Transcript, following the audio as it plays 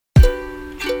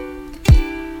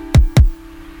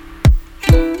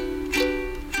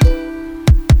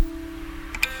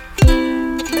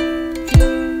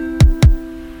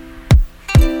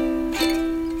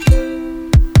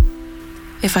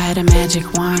If I had a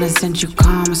magic wand, I'd send you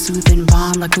calm, a soothing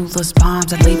balm like ruthless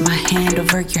bombs. I'd lay my hand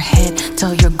over your head,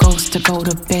 tell your ghost to go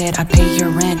to bed. I'd pay your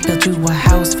rent, build you a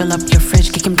house, fill up your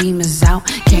fridge, kicking beamers out.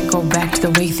 Can't go back to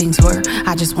the way things were,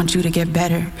 I just want you to get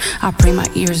better. I pray my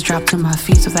ears drop to my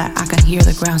feet so that I can hear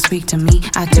the ground speak to me.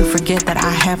 I do forget that I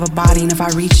have a body, and if I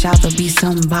reach out, there'll be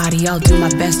somebody. I'll do my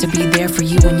best to be there for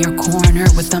you in your corner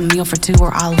with a meal for two,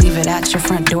 or I'll leave it at your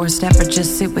front doorstep, or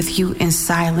just sit with you in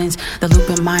silence. The loop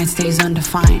in mind stays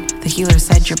undefined. The healer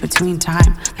said you're between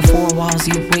time. The four walls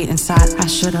you wait inside. I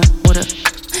shoulda, woulda.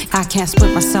 I can't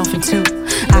split myself in two.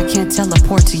 I can't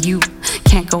teleport to you.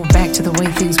 Can't go back to the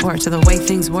way things were, to the way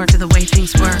things were, to the way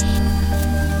things were.